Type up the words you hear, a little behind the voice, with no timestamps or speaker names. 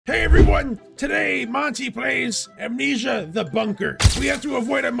Hey everyone! Today, Monty plays Amnesia the Bunker. We have to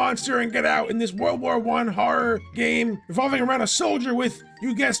avoid a monster and get out in this World War I horror game revolving around a soldier with,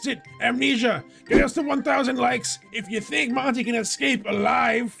 you guessed it, amnesia. Get us to 1,000 likes if you think Monty can escape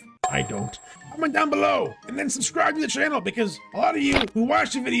alive. I don't. Comment down below and then subscribe to the channel because a lot of you who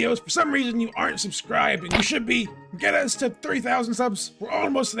watch the videos, for some reason you aren't subscribed and you should be. Get us to 3,000 subs. We're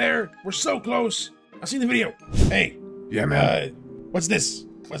almost there. We're so close. I'll see you in the video. Hey. Yeah, man. What's this?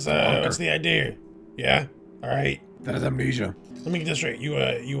 What's the idea? Yeah? Alright. That is Amnesia. Let me get this straight. You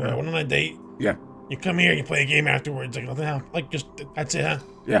went on a date. Yeah. You come here, you play a game afterwards. Like, nothing else. Like, just, that's it, huh?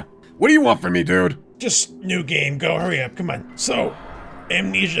 Yeah. What do you want from me, dude? Just new game. Go, hurry up. Come on. So,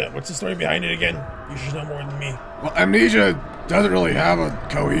 Amnesia. What's the story behind it again? You should know more than me. Well, Amnesia doesn't really have a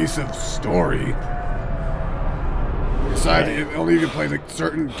cohesive story. Besides, it only you can play like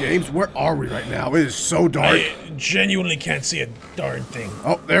certain games. Where are we right now? It is so dark. I genuinely can't see a darn thing.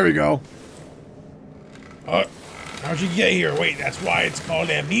 Oh, there we go. How'd you get here? Wait, that's why it's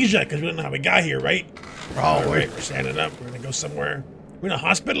called Amnesia, because we don't know how we got here, right? Probably. All right, we're standing up. We're gonna go somewhere. We're in a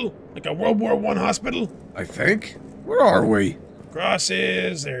hospital? Like a World War I hospital? I think. Where are we?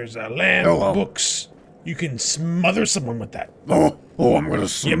 Crosses, there's a lamp, books. You can smother someone with that. Oh, I'm gonna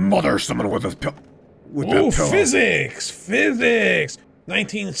smother someone with this pill. Ooh, physics!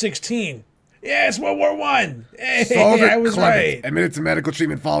 1916. Yeah, it's World War I. Hey, I was right. Admitted to medical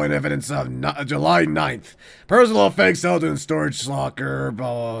treatment following evidence of July 9th. Personal effects held in storage locker.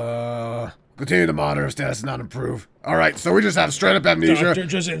 Continue to monitor. Status not improved. Alright, so we just have straight up amnesia. Dr.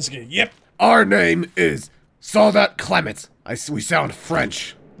 Jasinski, yep. Our name is Soldat Clement. We sound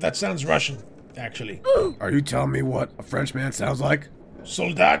French. That sounds Russian, actually. Are you telling me what a French man sounds like?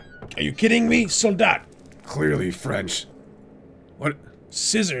 Soldat? Are you kidding me? Soldat. Clearly French. What?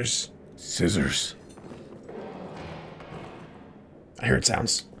 Scissors. Scissors. I heard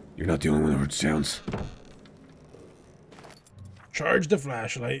sounds. You're not the only one who heard sounds. Charge the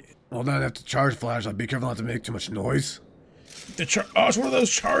flashlight. Well, then I have to charge flashlight. Be careful not to make too much noise. Oh, it's one of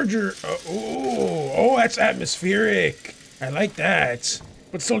those charger. Oh, that's atmospheric. I like that.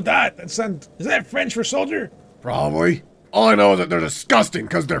 But soldat, is that French for soldier? Probably. All I know is that they're disgusting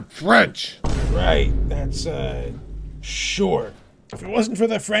because they're French. Right, that's, sure. If it wasn't for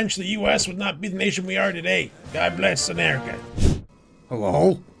the French, the U.S. would not be the nation we are today. God bless America.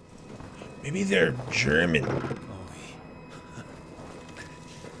 Hello? Maybe they're German.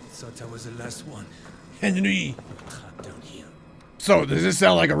 Thought I was the last one. Henry. Down here. So, does this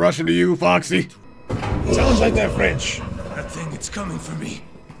sound like a Russian to you, Foxy? Sounds like that French. That thing, it's coming for me.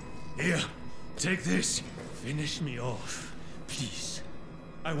 Here, take this. Finish me off, please.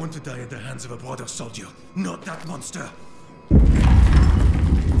 I want to die at the hands of a brother soldier, not that monster.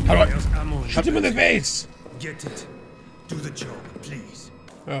 How do I shoot him in the face? Get it. Do the job, please.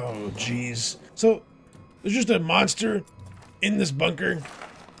 Oh, jeez. So, there's just a monster in this bunker.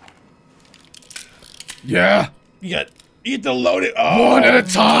 Yeah. You have to load it. Oh, one at a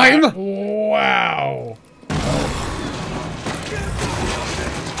time? Wow.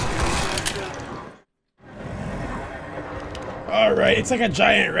 Alright, it's like a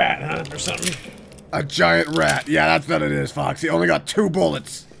giant rat, huh? Or something. A giant rat. Yeah, that's what it is, Foxy. Only got 2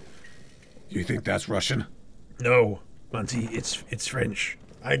 bullets. You think that's Russian? No, Monty, it's French.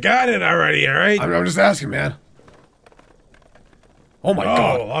 I got it already, alright? I'm just asking, man. Oh my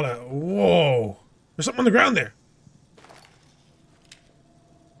god. A lot of... Whoa. There's something on the ground there.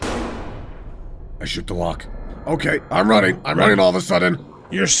 I shoot the lock. Okay, I'm running. I'm running all of a sudden.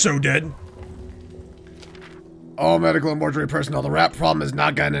 You're so dead. All medical and mortuary personnel, the rat problem has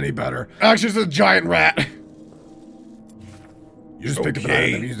not gotten any better. Actually, it's a giant rat. You just picked up an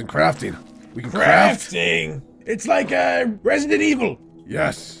item using crafting. We can craft. Crafting? It's like Resident Evil.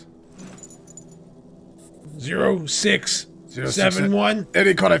 Yes. 0671.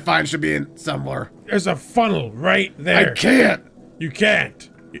 Any code I find should be in somewhere. There's a funnel right there. I can't. You can't.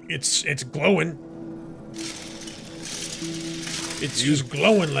 It's glowing. It's just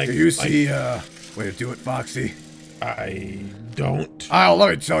glowing like... Do you see way to do it, Foxy? I don't. Let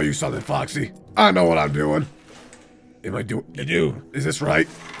me tell you something, Foxy. I know what I'm doing. Am I doing... You do. Is this right?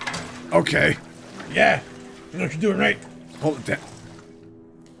 Okay. Yeah. You know what you're doing, right? Hold it down.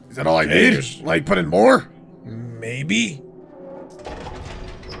 Is that all I need? Like, put in more? Maybe.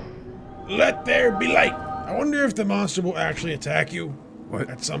 Let there be light. I wonder if the monster will actually attack you.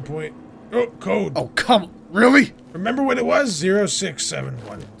 What? At some point. Oh, code. Oh, come... Really? Remember what it was?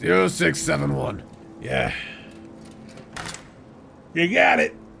 0671. 0671. Yeah. You got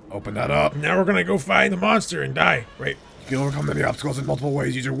it. Open that up. Now we're gonna go find the monster and die, right? You can overcome many obstacles in multiple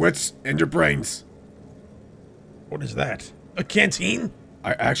ways. Use your wits and your brains. What is that? A canteen?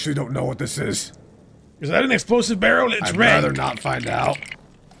 I actually don't know what this is. Is that an explosive barrel? It's I'd red. rather not find out.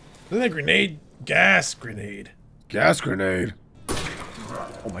 Isn't that a grenade? Gas grenade. Gas grenade.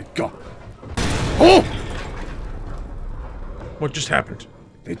 Oh my god. Oh! What just happened?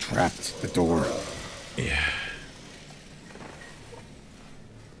 They trapped the door. Yeah.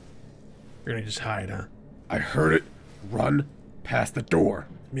 You're gonna just hide, huh? I heard it run past the door.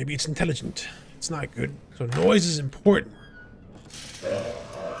 Maybe it's intelligent. It's not good. So noise is important.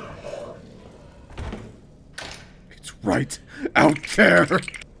 It's right out there.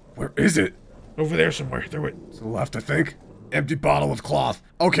 Where is it? Over there somewhere. Throw it. To the left, I think. Empty bottle with cloth.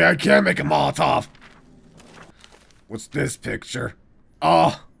 Okay, I can't make a Molotov. What's this picture?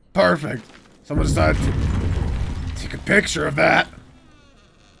 Oh, perfect. Someone decided to take a picture of that.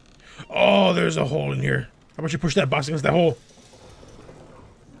 Oh, there's a hole in here. How about you push that box against that hole?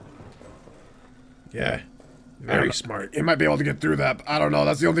 Yeah. Very smart. It might be able to get through that, but I don't know.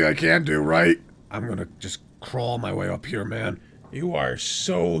 That's the only thing I can do, right? I'm gonna just crawl my way up here, man. You are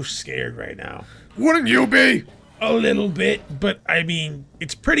so scared right now. Wouldn't you be? A little bit, but I mean,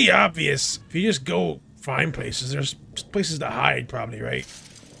 it's pretty obvious. If you just go find places, there's places to hide probably, right?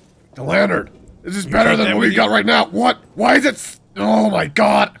 The lantern. This is better than what we got right now. What? Why is it? Oh my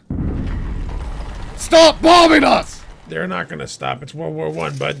god. Stop bombing us! They're not gonna stop. It's World War I,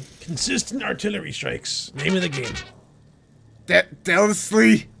 bud. Consistent artillery strikes. Name of the game.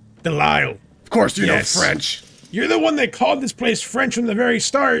 Delisly? Delisle. Of course you Yes. know French. You're the one that called this place French from the very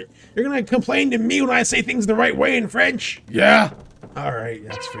start. You're gonna complain to me when I say things the right way in French? Yeah? Alright,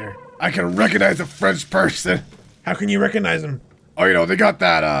 that's fair. I can recognize a French person. How can you recognize them? Oh, you know, they got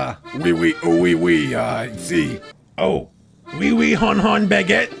that, oui, see. Oh. Oui, oui, hon, hon,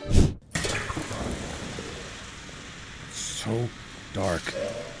 baguette. So dark.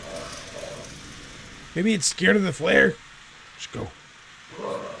 Maybe it's scared of the flare. Just go.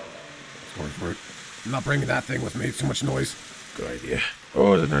 Going for it. I'm not bringing that thing with me. It's too much noise. Good idea.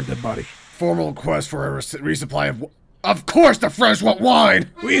 Oh, there's another dead body. Formal request for a resupply of... Of course the French want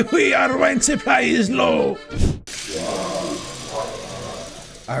wine! Oui, oui, our wine supply is low.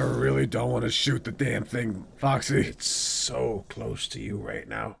 I really don't want to shoot the damn thing, Foxy. It's so close to you right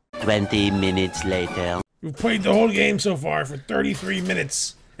now. 20 minutes later. We've played the whole game so far for 33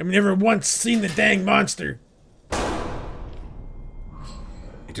 minutes, and we've never once seen the dang monster.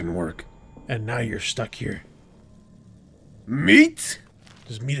 It didn't work. And now you're stuck here. Meat?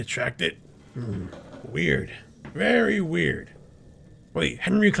 Does meat attract it? Weird. Very weird. Wait,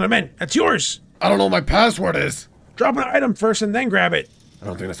 Henry Clement, that's yours! I don't know what my password is. Drop an item first and then grab it. I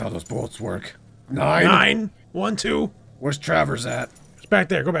don't think that's how those bullets work. 9? 9, 1, 2. Where's Travers at? It's back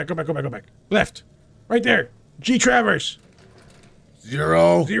there. Go back, go back, go back, go back. Left. Right there. G. Travers.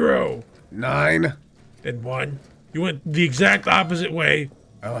 0. 0. 9. Then 1. You went the exact opposite way.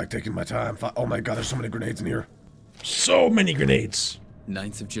 I like taking my time. Oh my god, there's so many grenades in here. So many grenades.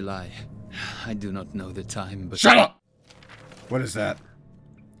 9th of July. I do not know the time, but... Shut up! What is that?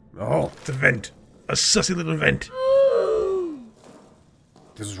 Oh, It's a vent. A sussy little vent.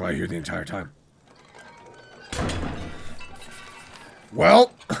 this was right here the entire time.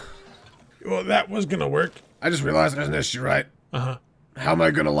 Well, Well, that was gonna work. I just realized there's an issue, right? Uh-huh. How am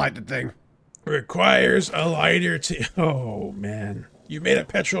I gonna light the thing? Requires a lighter to... Oh, man. You made a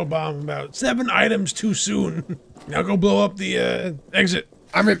petrol bomb about 7 items too soon. Now go blow up the, exit.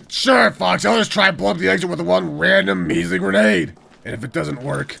 I mean, sure, Fox, I'll just try and blow up the exit with the one random measly grenade. And if it doesn't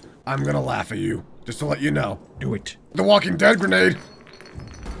work, I'm gonna laugh at you. Just to let you know. Do it. The Walking Dead grenade.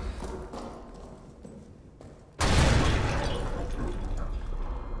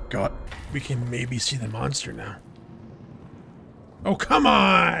 God. We can maybe see the monster now. Oh, come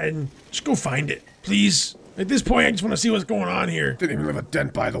on! Just go find it, please. At this point, I just want to see what's going on here. Didn't even leave a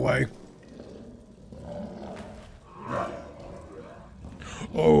dent, by the way.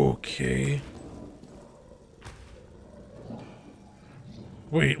 Okay.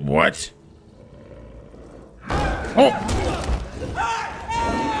 Wait, what? Oh!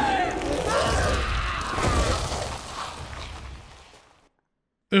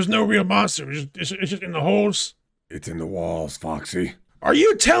 There's no real monster. It's just in the holes. It's in the walls, Foxy. Are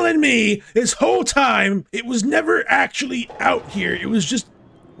you telling me this whole time it was never actually out here? It was just...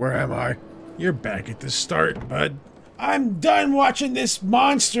 Where am I? You're back at the start, bud. I'm done watching this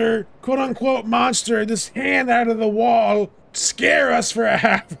monster, quote-unquote monster, this hand out of the wall, scare us for a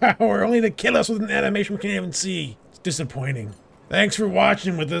half hour, only to kill us with an animation we can't even see. It's disappointing. Thanks for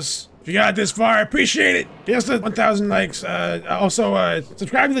watching with us. If you got this far, I appreciate it. Get us to 1,000 likes. Also,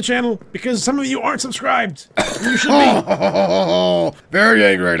 subscribe to the channel, because some of you aren't subscribed. You should be. Oh, very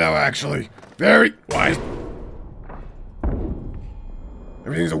angry right now, actually. Very. Why?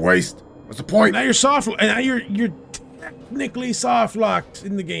 Everything's a waste. What's the point? Now you're soft. And now you're technically soft locked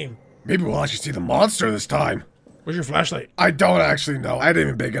in the game. Maybe we'll actually see the monster this time. Where's your flashlight? I don't actually know. I didn't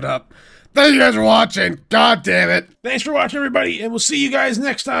even pick it up. Thank you guys for watching. God damn it. Thanks for watching, everybody, and we'll see you guys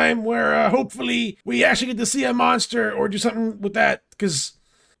next time where hopefully we actually get to see a monster or do something with that, because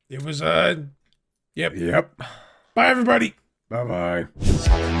it was, Yep. Yep. Bye, everybody. Bye-bye.